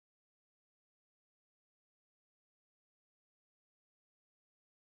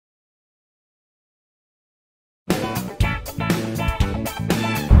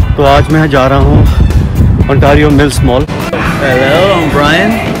तो आज मैं जा रहा हूँ Ontario mills mall. Hello, I'm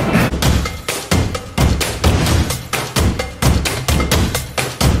Brian.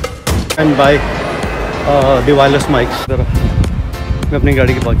 And buy the wireless mics. मैं अपनी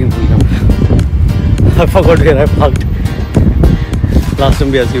गाड़ी की पार्किंग भूल गया। I forgot where I parked. Last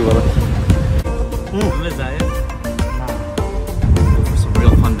time भी ऐसे ही हुआ था। For some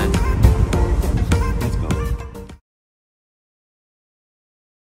real fun then. Let's go.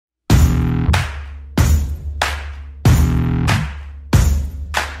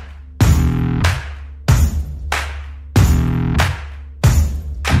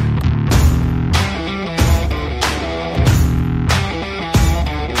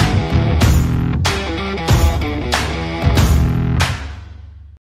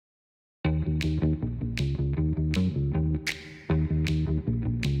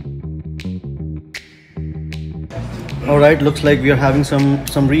 Alright, looks like we are having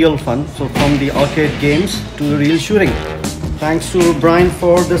some real fun. So from the arcade games to the real shooting. Thanks to Brian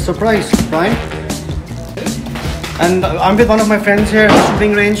for the surprise, Brian. And I'm with one of my friends here at the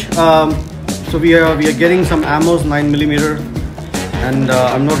shooting range. So we are getting some ammos, 9mm, and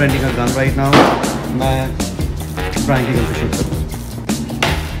I'm not renting a gun right now. I'm Brian की gun पे shoot करूँ.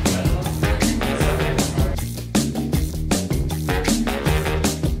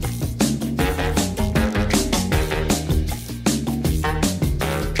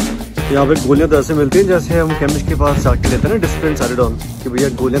 यहाँ पे गोलियाँ तो ऐसे मिलती हैं जैसे हम केमिस्ट के पास जाके लेते हैं ना, डिस्पेंस सारिडॉन, कि भैया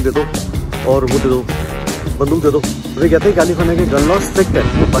गोलियाँ दे दो और वो दे दो, बंदूक दे दो। तो ये कहते हैं कैलिफोर्निया के गन लॉ स्ट्रिक्ट है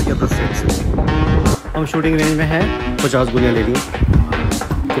बाकी अदर स्टेट्स। हम शूटिंग रेंज में हैं, 50 गोलियाँ ले ली,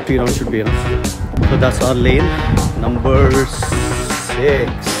 50 round should be enough. So that's our lane number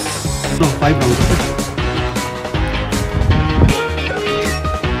 6. No, 5 rounds.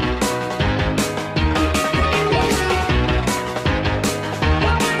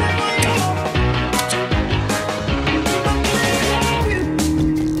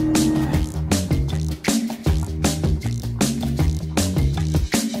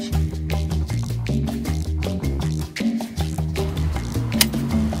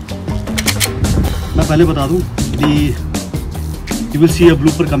 मैं पहले बता दूं, you will see a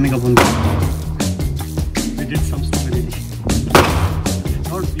blooper coming up on this. We did some stupidity.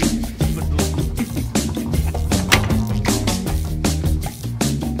 Not we, but those.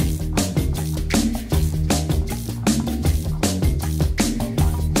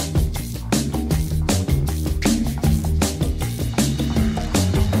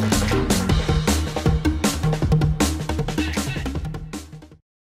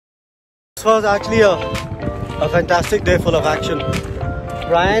 This was actually a fantastic day full of action.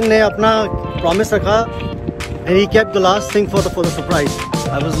 Brian ने अपना promise रखा, and he kept the last thing for the surprise.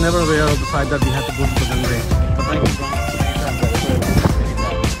 I was never aware of the fact that we had to go to the gun range. But thank you, Brian.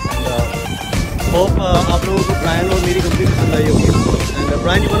 Hope आप लोगों को Brian और मेरी company पसंद आई होगी. And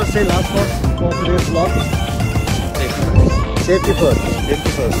Brian, you want to say last thoughts for today's vlog? Safety first.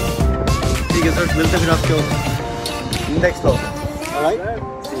 Safety first. ठीक है sir, मिलते हैं फिर आपको next vlog. Alright?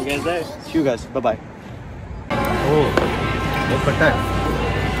 See you guys there. See you guys. Bye bye. Oh, बहुत खट्टा है.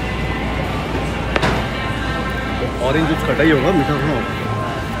 ऑरेंज जूस खट्टा ही होगा, मीठा थोड़ा होगा.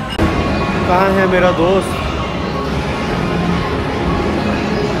 कहाँ है मेरा दोस्त?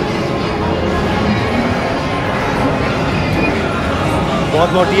 बहुत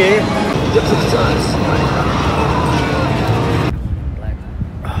नोटी है.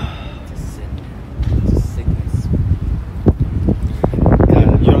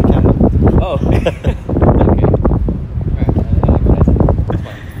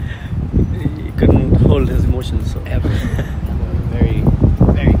 His emotions, so I'm a very,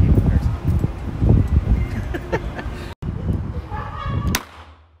 very human person.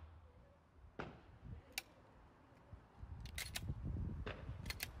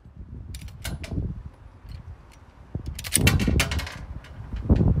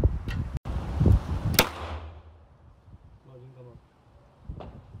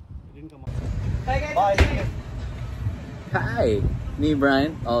 Bye. Hi, me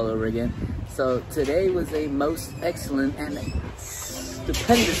Brian, all over again. So today was a most excellent and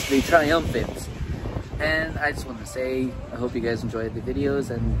stupendously triumphant. And I just want to say, I hope you guys enjoyed the videos,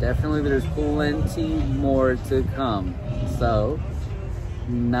 and definitely there's plenty more to come. So,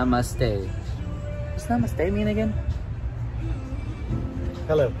 namaste. What's namaste mean again?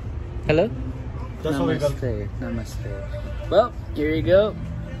 Hello. Hello? That's what we got. Namaste. Namaste. Well, here you go.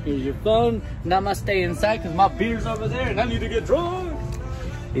 Here's your phone. Namaste inside because my beer's over there and I need to get drunk.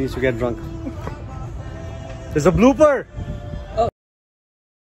 He needs to get drunk. There's a blooper.